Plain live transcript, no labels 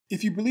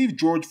If you believe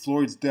George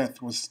Floyd's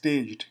death was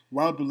staged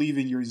while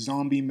believing your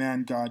zombie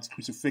man god's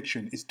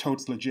crucifixion is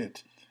totes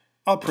legit,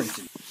 I'll pray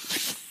for you.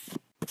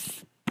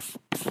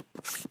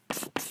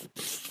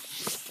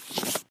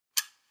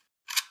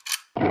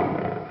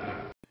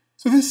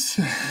 So this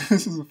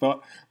is a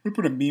thought. I'm going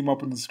to put a meme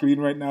up on the screen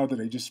right now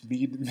that I just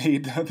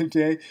made the other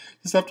day.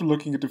 Just after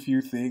looking at a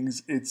few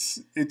things,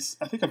 it's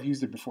I think I've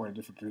used it before in a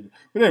different video.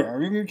 But anyway, I'm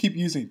going to keep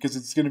using it because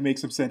it's going to make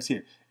some sense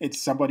here.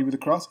 It's somebody with a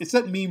cross. It's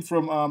that meme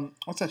from,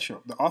 what's that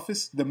show? The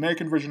Office? The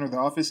American version of The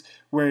Office,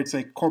 where it's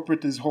like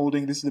corporate is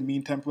holding, this is the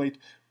meme template.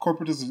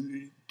 Corporate is,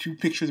 two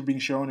pictures are being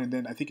shown, and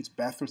then I think it's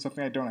Beth or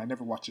something. I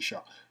never watched the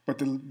show. But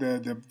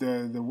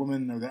the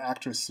woman or the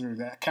actress or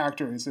the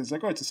character is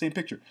like, oh, it's the same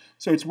picture.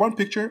 So it's one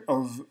picture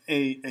of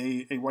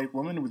a white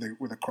woman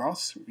with a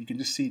cross. You can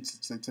just see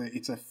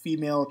it's a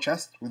female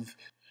chest with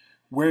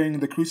wearing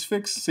the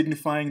crucifix,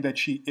 signifying that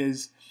she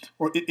is,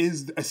 or it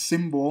is a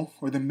symbol,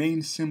 or the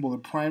main symbol, the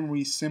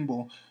primary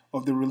symbol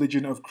of the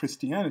religion of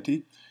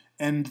Christianity.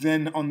 And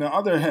then on the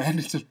other hand,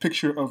 it's a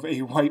picture of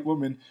a white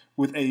woman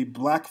with a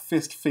black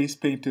fist face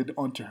painted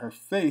onto her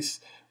face,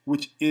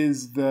 which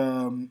is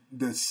the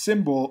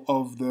symbol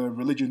of the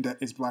religion that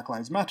is Black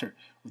Lives Matter,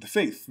 or the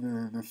faith,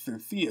 the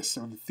theists,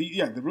 or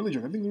the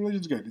religion. I think the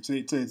religion's good.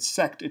 It's a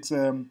sect. It's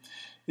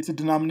a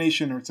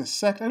denomination, or it's a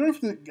sect. I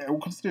don't know if I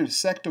would consider it a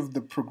sect of the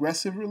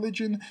progressive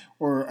religion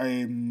or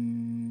a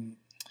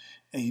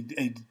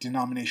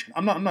denomination.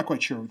 I'm not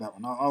quite sure with that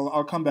one.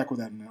 I'll come back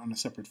with that on a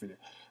separate video.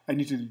 I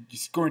need to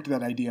just go into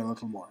that idea a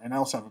little more, and I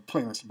also have a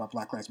playlist about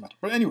Black Lives Matter.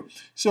 But anyway,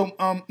 so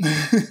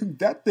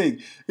that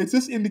thing, it's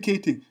just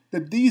indicating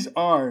that these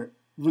are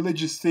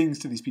religious things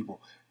to these people.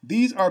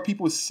 These are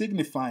people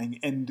signifying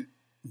and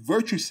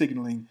virtue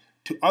signaling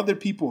to other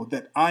people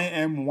that I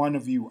am one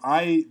of you.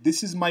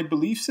 This is my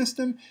belief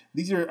system.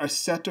 These are a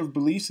set of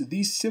beliefs.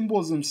 These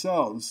symbols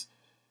themselves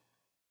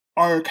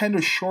are kind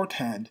of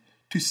shorthand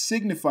to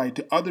signify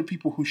to other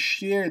people who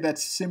share that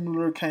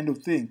similar kind of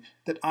thing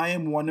that I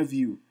am one of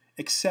you.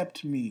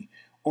 Accept me,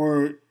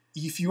 or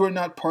if you are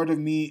not part of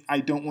me, I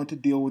don't want to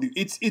deal with you.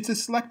 It's a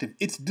selective.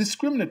 It's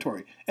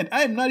discriminatory, and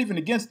I am not even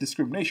against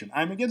discrimination.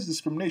 I'm against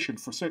discrimination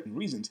for certain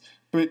reasons,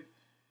 but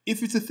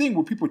if it's a thing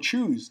where people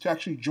choose to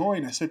actually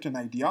join a certain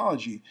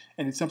ideology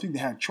and it's something they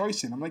have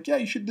choice in, I'm like, yeah,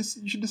 you should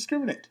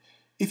discriminate.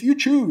 If you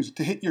choose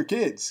to hit your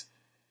kids,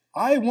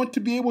 I want to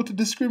be able to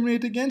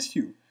discriminate against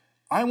you.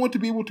 I want to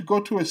be able to go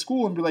to a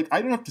school and be like,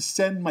 I don't have to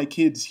send my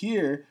kids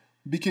here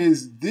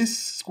because this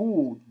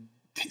school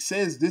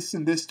says this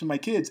and this to my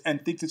kids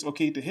and thinks it's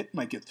okay to hit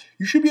my kids.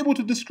 You should be able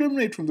to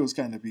discriminate from those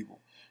kind of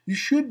people. You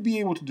should be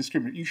able to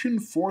discriminate. You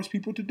shouldn't force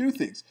people to do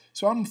things.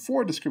 So I'm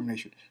for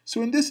discrimination.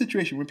 So in this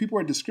situation, when people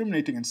are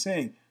discriminating and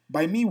saying,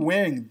 by me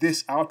wearing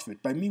this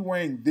outfit, by me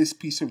wearing this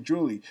piece of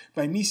jewelry,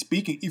 by me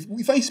speaking,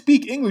 if I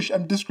speak English,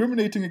 I'm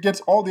discriminating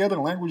against all the other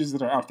languages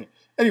that are out there.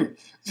 Anyway,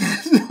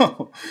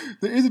 so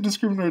there is a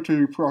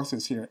discriminatory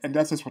process here, and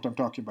that's just what I'm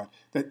talking about.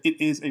 That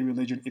it is a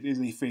religion, it is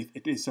a faith,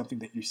 it is something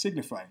that you're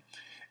signifying.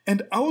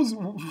 And I was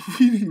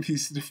reading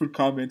these different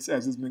comments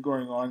as has been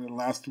going on in the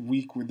last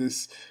week with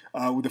this,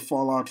 with the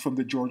fallout from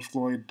the George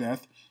Floyd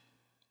death.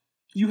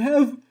 You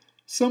have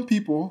some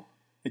people,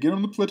 again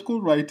on the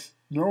political right,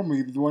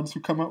 normally the ones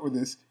who come out with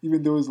this,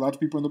 even though there's a lot of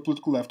people on the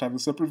political left. I have a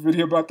separate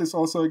video about this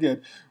also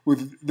again,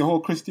 with the whole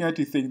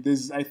Christianity thing.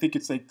 I think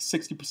it's like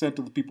 60%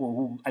 of the people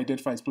who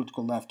identify as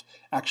political left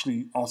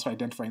actually also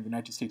identify in the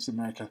United States of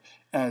America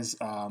as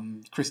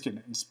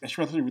Christian,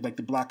 especially with like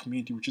the black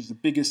community, which is the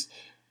biggest,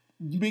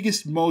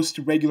 most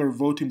regular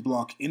voting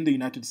bloc in the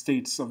United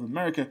States of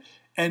America,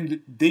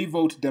 and they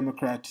vote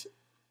Democrat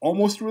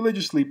almost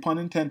religiously, pun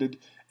intended,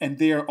 and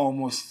they are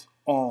almost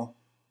all,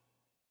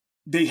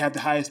 they have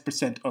the highest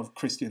percent of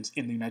Christians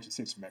in the United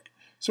States of America.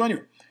 So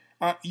anyway,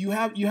 you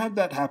have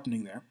that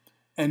happening there,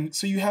 and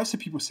so you have some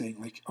people saying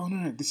like, oh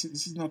no, this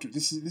is not true.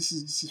 This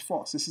is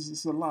false. This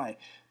is a lie.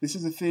 This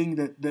is a thing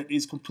that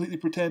is completely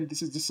pretend.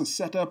 This is just a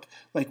setup.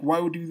 Like, why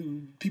would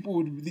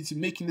people be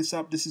making this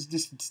up? This is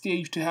just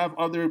staged to have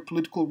other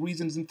political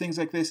reasons and things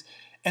like this.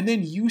 And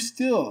then you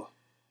still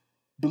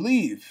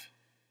believe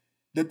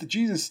that the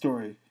Jesus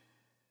story,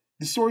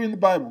 the story in the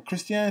Bible,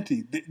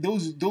 Christianity,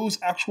 those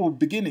actual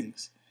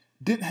beginnings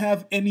didn't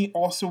have any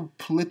also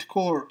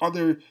political or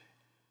other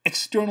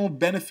external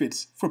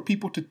benefits for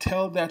people to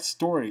tell that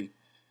story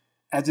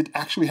as it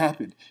actually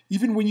happened.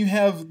 Even when you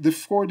have the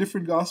 4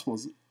 different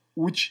Gospels,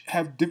 which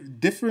have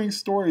differing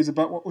stories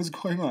about what was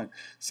going on.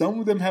 Some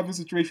of them have a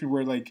situation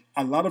where like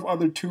a lot of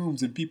other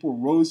tombs and people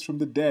rose from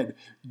the dead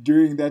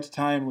during that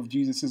time of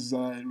Jesus'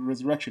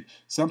 resurrection.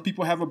 Some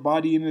people have a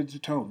body in a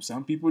tomb.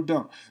 Some people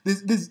don't.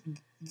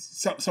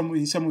 Some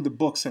of the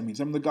books, some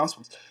of the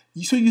Gospels.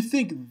 So you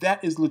think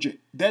that is legit.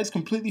 That is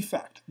completely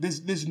fact.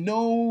 There's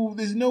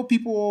no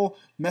people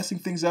messing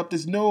things up.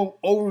 There's no,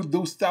 over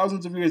those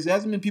thousands of years, there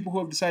hasn't been people who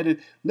have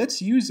decided,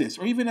 let's use this,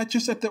 or even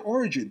just at the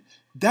origin.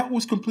 That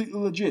was completely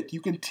legit.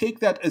 You can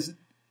take that as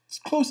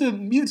close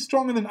and even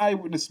stronger than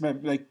eyewitness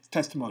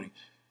testimony.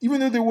 Even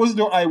though there was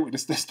no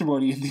eyewitness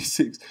testimony in these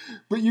things.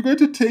 But you're going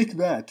to take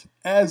that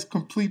as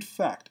complete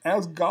fact,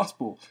 as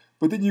gospel,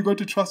 But then you go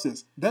to trust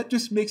this. That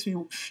just makes me,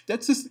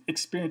 that's just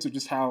experience of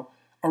just how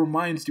our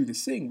minds do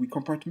this thing. We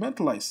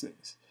compartmentalize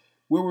things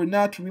where we're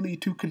not really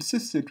too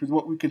consistent with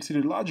what we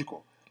consider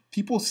logical.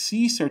 People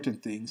see certain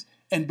things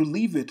and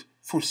believe it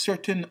for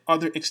certain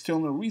other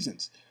external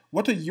reasons.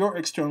 What are your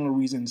external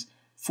reasons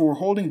for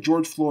holding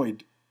George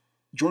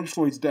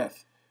Floyd's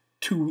death,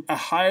 to a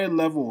higher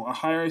level, a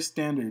higher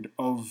standard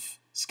of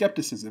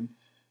skepticism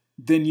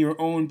than your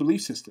own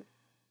belief system?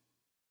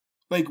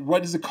 Like,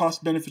 what is the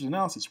cost-benefit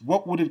analysis?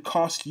 What would it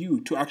cost you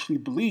to actually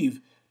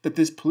believe that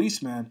this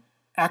policeman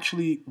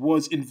actually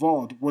was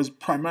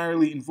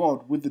primarily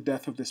involved with the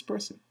death of this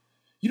person?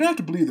 You don't have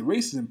to believe the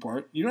racism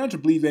part. You don't have to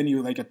believe any,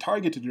 like, a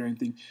targeted or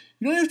anything.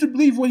 You don't have to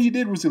believe what he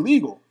did was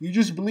illegal. You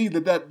just believe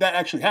that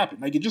actually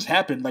happened. Like, it just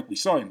happened like we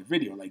saw in the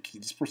video. Like,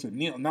 this person,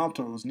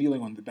 Nalto, was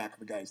kneeling on the back of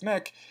the guy's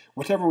neck.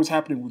 Whatever was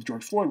happening with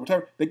George Floyd,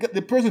 whatever.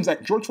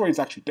 George Floyd is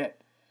actually dead.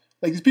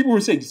 Like, these people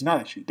were saying he's not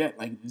actually dead.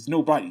 Like, there's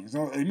no body.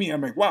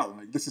 I'm like, wow,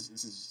 like, this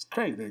is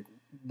crazy. Like,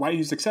 why do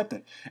you just accept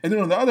that? And then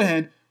on the other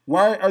hand,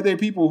 why are there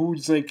people who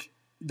just like,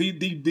 they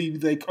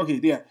like, okay,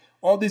 yeah,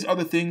 all these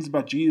other things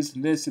about Jesus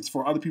and this, it's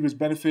for other people's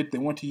benefit. They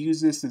want to use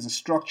this. There's a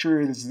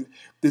structure. There's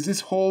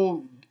this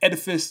whole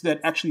edifice that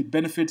actually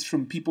benefits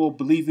from people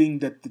believing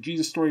that the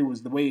Jesus story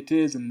was the way it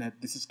is and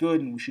that this is good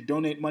and we should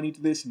donate money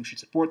to this and we should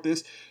support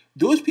this.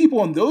 Those people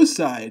on those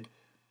side,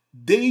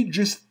 they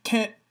just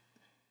can't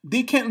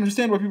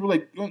understand why people are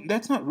like, oh,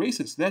 that's not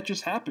racist. That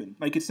just happened.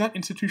 Like, it's not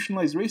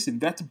institutionalized racism.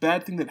 That's a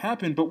bad thing that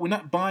happened, but we're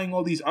not buying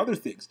all these other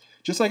things.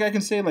 Just like I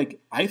can say, like,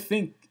 I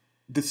think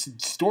this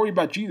story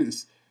about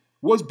Jesus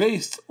was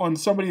based on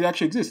somebody that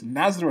actually exists.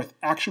 Nazareth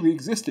actually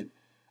existed.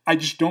 I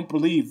just don't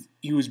believe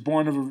he was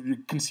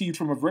conceived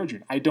from a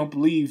virgin. I don't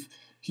believe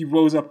he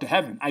rose up to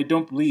heaven. I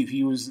don't believe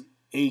he was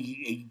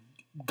a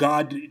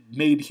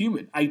God-made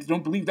human. I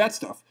don't believe that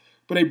stuff.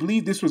 But I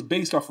believe this was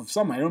based off of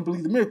something. I don't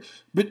believe the miracle.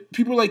 But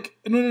people are like,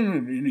 no,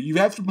 you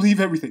have to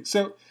believe everything.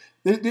 So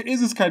there is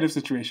this kind of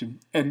situation.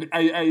 And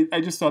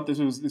I just thought this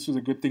was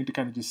a good thing to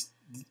kind of just,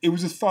 it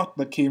was a thought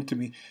that came to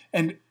me.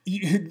 And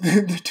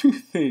the two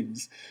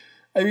things,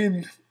 I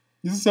mean,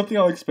 this is something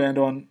I'll expand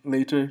on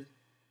later,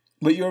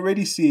 but you're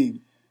already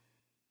seeing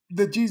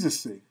the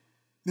Jesus thing,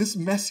 this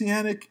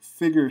messianic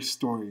figure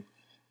story.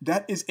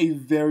 That is a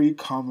very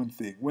common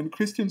thing. When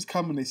Christians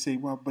come and they say,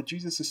 well, but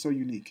Jesus is so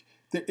unique.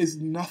 There is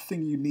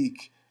nothing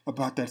unique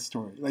about that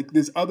story. Like,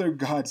 there's other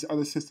gods,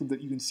 other systems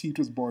that you can see it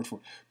was borrowed for.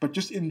 But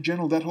just in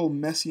general, that whole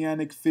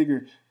messianic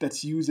figure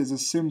that's used as a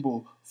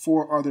symbol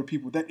for other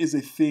people, that is a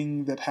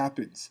thing that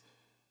happens.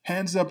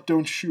 Hands up,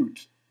 don't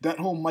shoot. That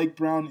whole Mike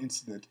Brown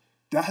incident,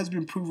 that has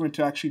been proven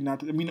to actually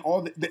not, I mean,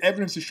 all the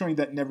evidence is showing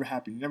that never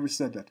happened. He never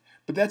said that.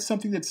 But that's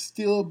something that's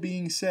still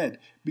being said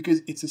because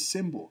it's a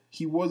symbol.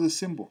 He was a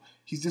symbol.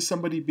 He's just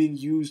somebody being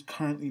used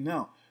currently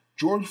now.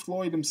 George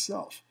Floyd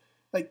himself,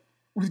 like,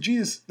 with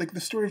Jesus, like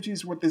the story of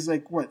Jesus, there's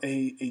like,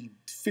 a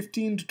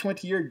 15 to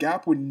 20 year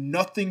gap where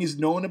nothing is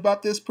known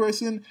about this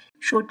person.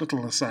 Short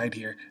little aside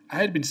here. I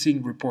had been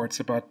seeing reports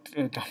about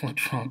Donald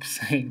Trump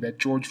saying that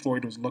George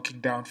Floyd was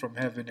looking down from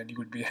heaven and he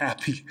would be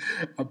happy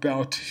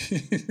about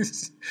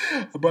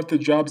about the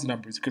jobs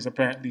numbers because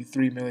apparently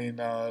 3 million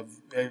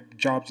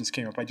jobs just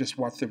came up. I just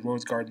watched the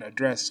Rose Garden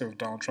address of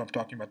Donald Trump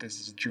talking about this.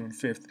 This is June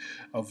 5th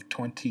of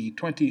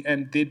 2020,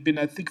 and there'd been,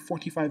 I think,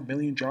 45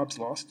 million jobs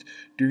lost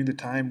during the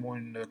time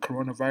when the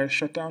coronavirus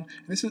shut down.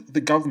 And this is the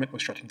government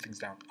was shutting things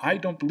down. I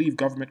don't believe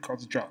government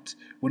causes jobs.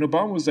 When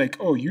Obama was like,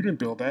 "Oh, you didn't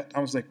build that,"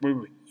 I was like, "Wait.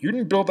 You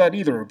didn't build that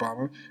either,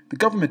 Obama. The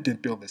government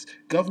didn't build this.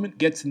 Government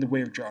gets in the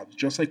way of jobs.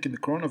 Just like in the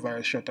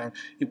coronavirus shutdown,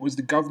 it was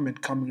the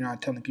government coming around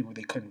telling people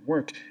they couldn't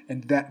work,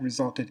 and that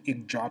resulted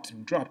in jobs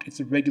being dropped. It's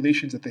the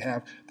regulations that they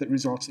have that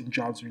results in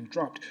jobs being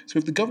dropped. So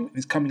if the government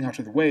is coming out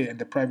of the way and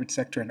the private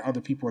sector and other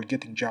people are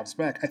getting jobs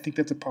back, I think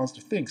that's a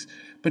positive thing.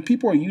 But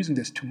people are using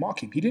this to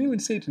mock him. He didn't even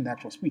say it in the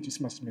actual speech. This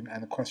must have been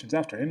in the questions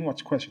after. I didn't watch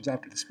the questions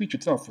after. The speech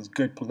itself was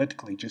good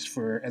politically, just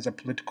as a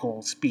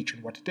political speech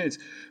and what it is.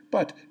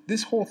 But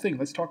this whole thing,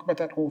 let's talk about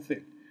that whole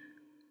thing.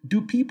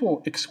 Do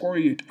people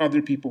excoriate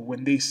other people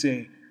when they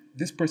say,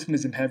 this person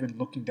is in heaven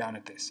looking down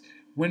at this?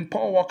 When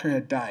Paul Walker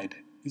had died,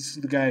 this is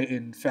the guy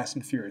in Fast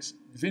and Furious,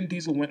 Vin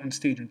Diesel went on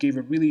stage and gave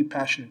a really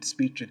passionate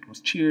speech that was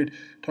cheered,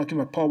 talking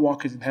about Paul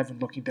Walker's in heaven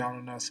looking down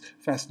on us.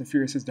 Fast and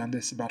Furious has done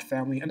this about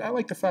family, and I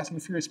like the Fast and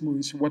the Furious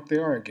movies for what they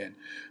are again.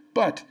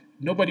 But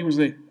nobody was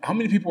like, how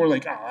many people were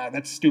like,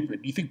 that's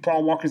stupid. You think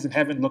Paul Walker's in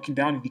heaven looking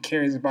down and he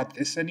cares about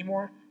this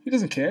anymore? He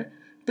doesn't care.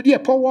 But yeah,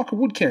 Paul Walker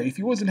would care. If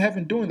he was in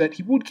heaven doing that,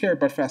 he would care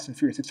about Fast and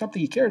Furious. It's something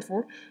he cared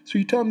for. So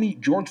you tell me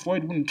George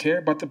Floyd wouldn't care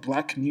about the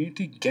black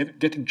community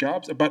getting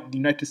jobs, about the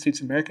United States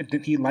of America?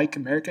 Didn't he like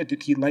America?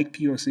 Did he like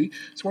POC?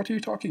 So what are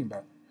you talking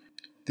about?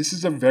 This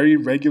is a very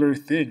regular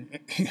thing.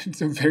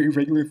 It's a very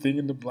regular thing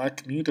in the black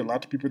community. A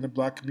lot of people in the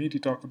black community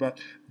talk about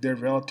their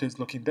relatives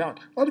looking down.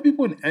 A lot of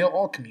people in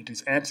all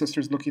communities,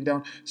 ancestors looking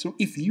down. So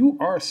if you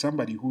are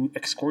somebody who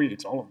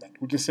excoriates all of that,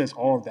 who just says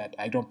all of that,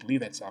 I don't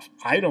believe that stuff.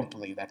 I don't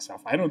believe that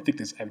stuff. I don't think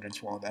there's evidence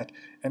for all that.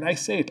 And I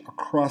say it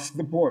across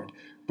the board.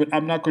 But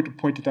I'm not going to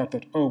point it out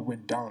that, oh,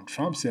 when Donald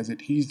Trump says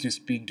it, he's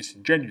just being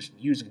disingenuous and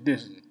using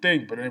this as a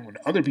thing. But then when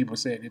other people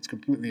say it, it's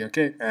completely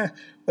okay.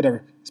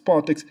 Whatever. It's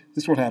politics.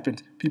 This is what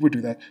happens. People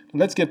do that.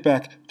 Let's get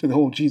back to the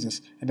whole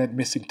Jesus and that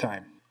missing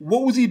time.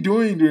 What was he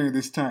doing during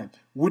this time?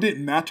 Would it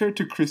matter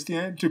to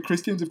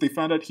Christians if they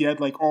found out he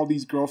had like all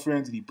these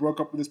girlfriends and he broke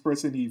up with this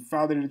person, he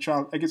fathered a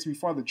child? I guess if you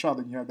fathered a child,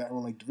 then you have that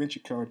whole like Da Vinci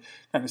Code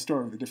kind of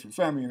story with a different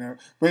family, you know.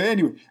 But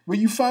anyway,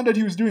 when you found out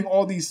he was doing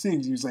all these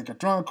things, he was like a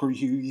drunk, or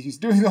he's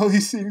doing all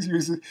these things, he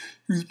was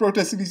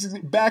protesting these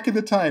things back in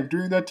the time,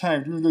 during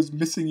those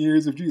missing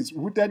years of Jesus.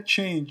 Would that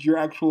change your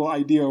actual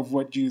idea of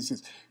what Jesus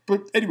is?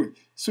 But anyway,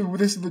 so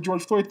this is the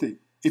George Floyd thing.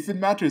 If it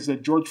matters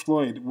that George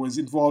Floyd was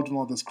involved in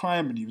all this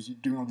crime and he was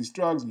doing all these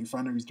drugs and you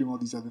find out he was doing all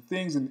these other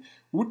things, and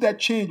would that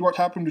change what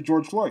happened to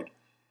George Floyd?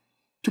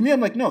 To me,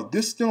 I'm like, no,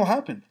 this still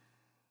happened.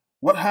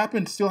 What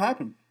happened still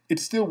happened. It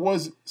still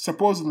was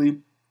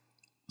supposedly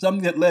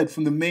something that led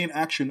from the main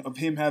action of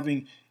him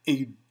having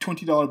a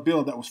 $20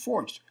 bill that was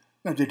forged.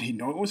 Now, did he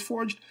know it was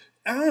forged?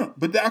 I don't know,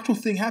 but the actual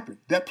thing happened.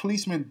 That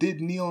policeman did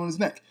kneel on his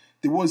neck.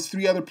 There was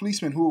 3 other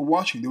policemen who were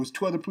watching. There was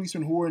 2 other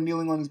policemen who were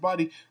kneeling on his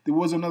body. There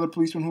was another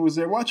policeman who was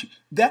there watching.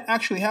 That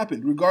actually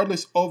happened,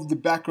 regardless of the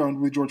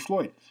background with George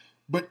Floyd.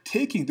 But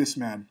taking this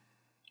man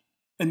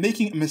and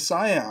making a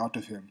messiah out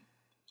of him,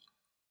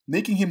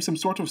 making him some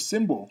sort of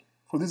symbol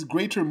for this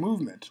greater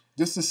movement,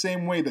 just the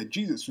same way that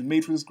Jesus was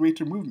made for this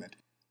greater movement.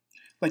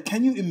 Like,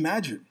 can you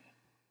imagine?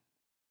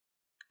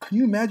 Can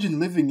you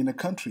imagine living in a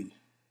country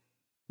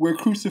where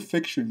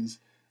crucifixions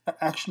are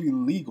actually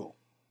legal?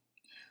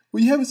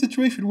 Well, you have a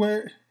situation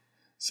where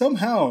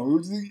somehow, it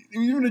was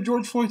even a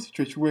George Floyd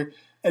situation where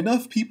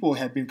enough people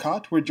had been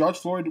caught, where George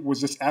Floyd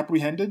was just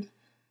apprehended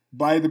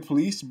by the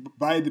police,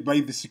 by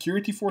the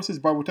security forces,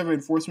 by whatever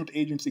enforcement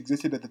agents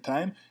existed at the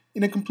time,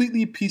 in a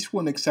completely peaceful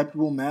and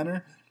acceptable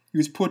manner. He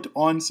was put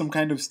on some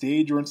kind of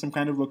stage or in some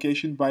kind of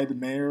location by the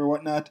mayor or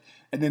whatnot,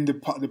 and then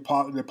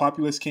the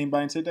populace came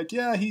by and said, like,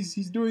 yeah, he's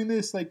doing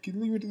this, like,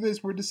 leave it to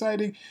this, we're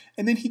deciding,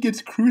 and then he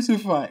gets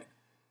crucified.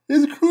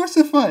 Is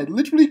crucified,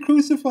 literally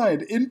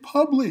crucified in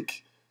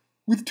public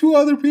with 2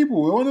 other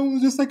people. One of them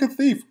was just like a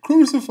thief,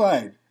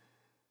 crucified.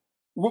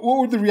 What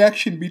would the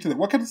reaction be to that?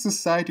 What kind of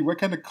society, what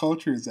kind of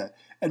culture is that?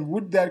 And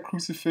would that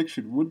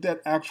crucifixion, would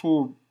that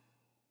actual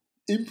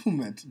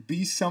implement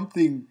be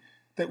something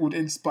that would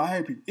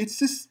inspire people? It's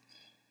just,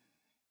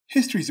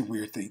 history is a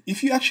weird thing.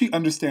 If you actually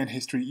understand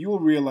history, you will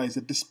realize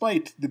that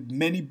despite the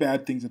many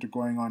bad things that are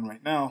going on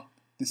right now,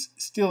 this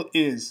still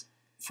is,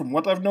 from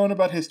what I've known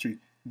about history,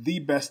 the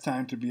best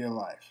time to be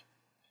alive.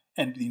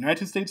 And the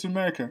United States of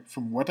America,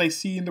 from what I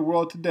see in the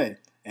world today,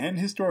 and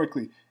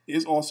historically,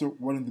 is also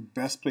one of the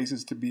best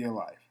places to be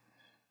alive.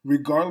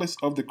 Regardless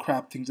of the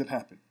crap things that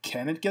happen.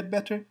 Can it get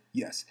better?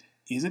 Yes.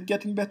 Is it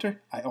getting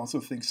better? I also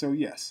think so,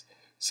 yes.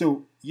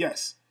 So,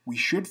 yes, we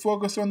should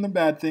focus on the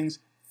bad things.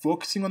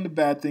 Focusing on the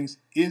bad things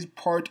is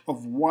part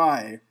of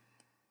why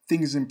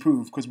things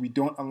improve, because we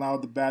don't allow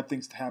the bad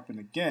things to happen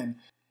again.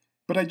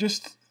 But I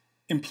just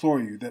implore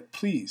you that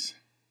please,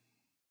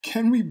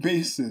 can we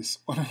base this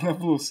on a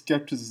level of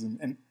skepticism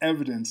and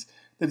evidence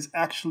that is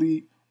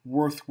actually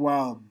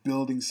worthwhile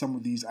building some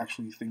of these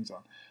actually things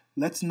on?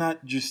 Let's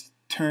not just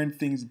turn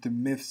things into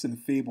myths and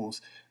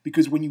fables,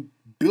 because when you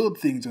build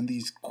things on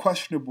these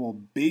questionable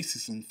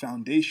bases and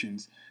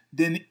foundations,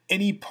 then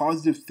any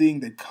positive thing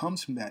that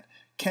comes from that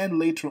can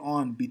later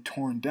on be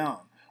torn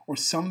down, or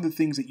some of the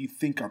things that you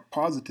think are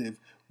positive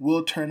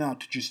will turn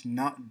out to just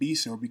not be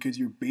so, because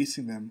you're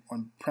basing them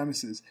on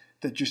premises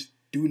that just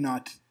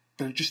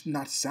they're just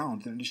not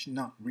sound, they're just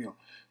not real.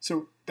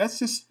 So that's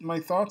just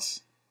my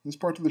thoughts. This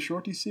part of the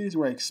Shorty series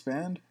where I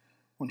expand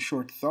on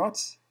short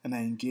thoughts and I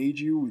engage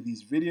you with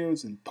these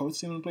videos and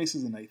posting them in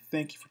places, and I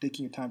thank you for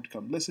taking your time to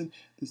come listen.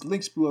 There's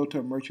links below to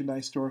a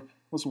merchandise store,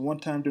 also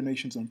one-time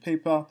donations on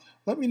PayPal.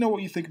 Let me know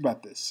what you think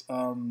about this.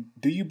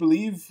 Do you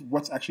believe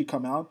what's actually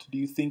come out? Do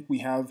you think we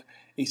have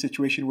a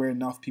situation where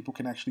enough people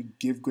can actually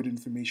give good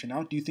information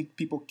out? Do you think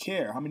people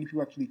care? How many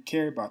people actually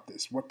care about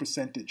this? What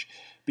percentage?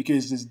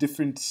 Because there's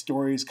different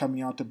stories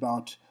coming out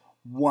about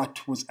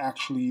what was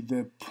actually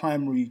the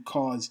primary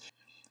cause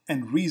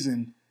and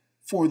reason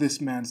for this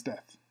man's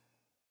death.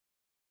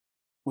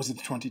 Was it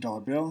the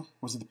 $20 bill?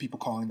 Was it the people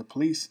calling the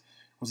police?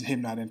 Was it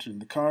him not entering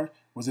the car?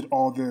 Was it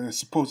all the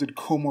supposed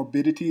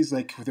comorbidities,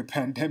 like with the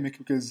pandemic,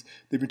 because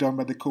they've been talking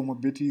about the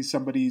comorbidities?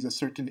 Somebody's a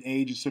certain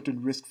age,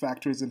 certain risk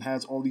factors, and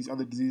has all these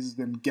other diseases,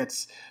 then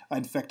gets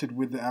infected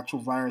with the actual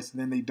virus, and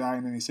then they die,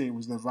 and then they say it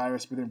was the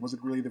virus, but then was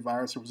it really the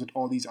virus, or was it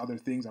all these other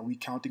things? Are we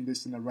counting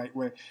this in the right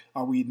way?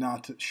 Are we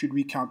not? Should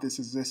we count this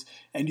as this?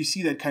 And you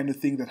see that kind of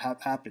thing that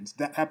happens.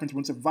 That happens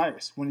when it's a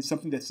virus, when it's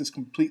something that's just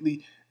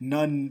completely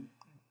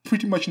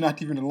pretty much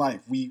not even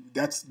alive.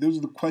 Those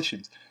are the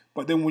questions.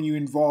 But then when you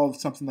involve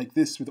something like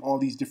this with all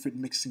these different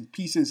mixing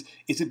pieces,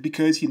 is it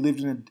because he lived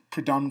in a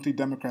predominantly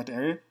Democrat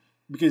area?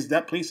 because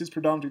that place is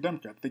predominantly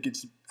Democrat. I think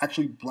it's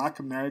actually Black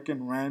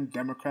American ran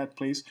Democrat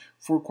place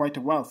for quite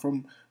a while,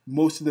 from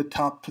most of the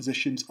top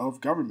positions of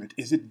government.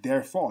 Is it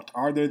their fault?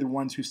 Are they the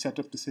ones who set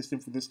up the system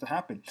for this to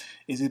happen?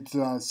 Is it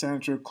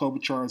Senator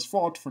Klobuchar's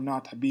fault for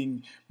not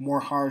being more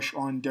harsh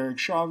on Derek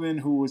Chauvin,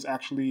 who was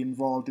actually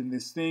involved in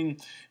this thing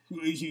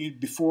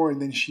before,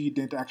 and then she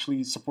didn't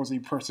actually supposedly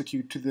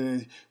persecute to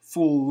the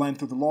full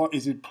length of the law?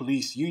 Is it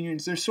police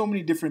unions? There's so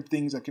many different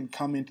things that can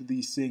come into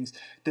these things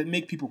that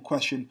make people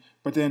question.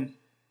 But then,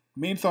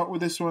 main thought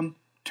with this one,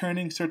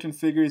 turning certain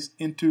figures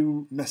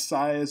into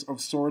messiahs of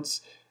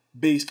sorts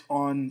based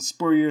on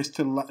spurious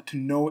to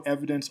no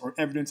evidence or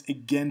evidence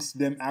against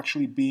them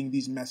actually being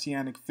these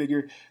messianic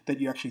figure that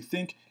you actually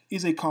think,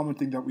 is a common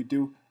thing that we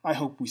do. I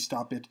hope we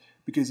stop it,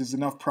 because there's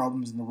enough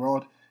problems in the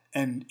world,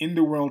 and in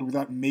the world,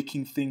 without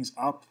making things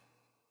up,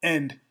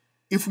 and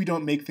if we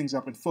don't make things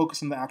up and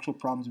focus on the actual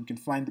problems, we can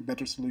find the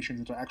better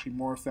solutions that are actually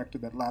more effective,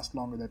 that last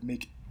longer, that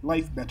make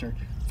life better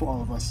for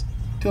all of us.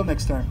 Till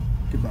next time,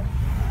 goodbye.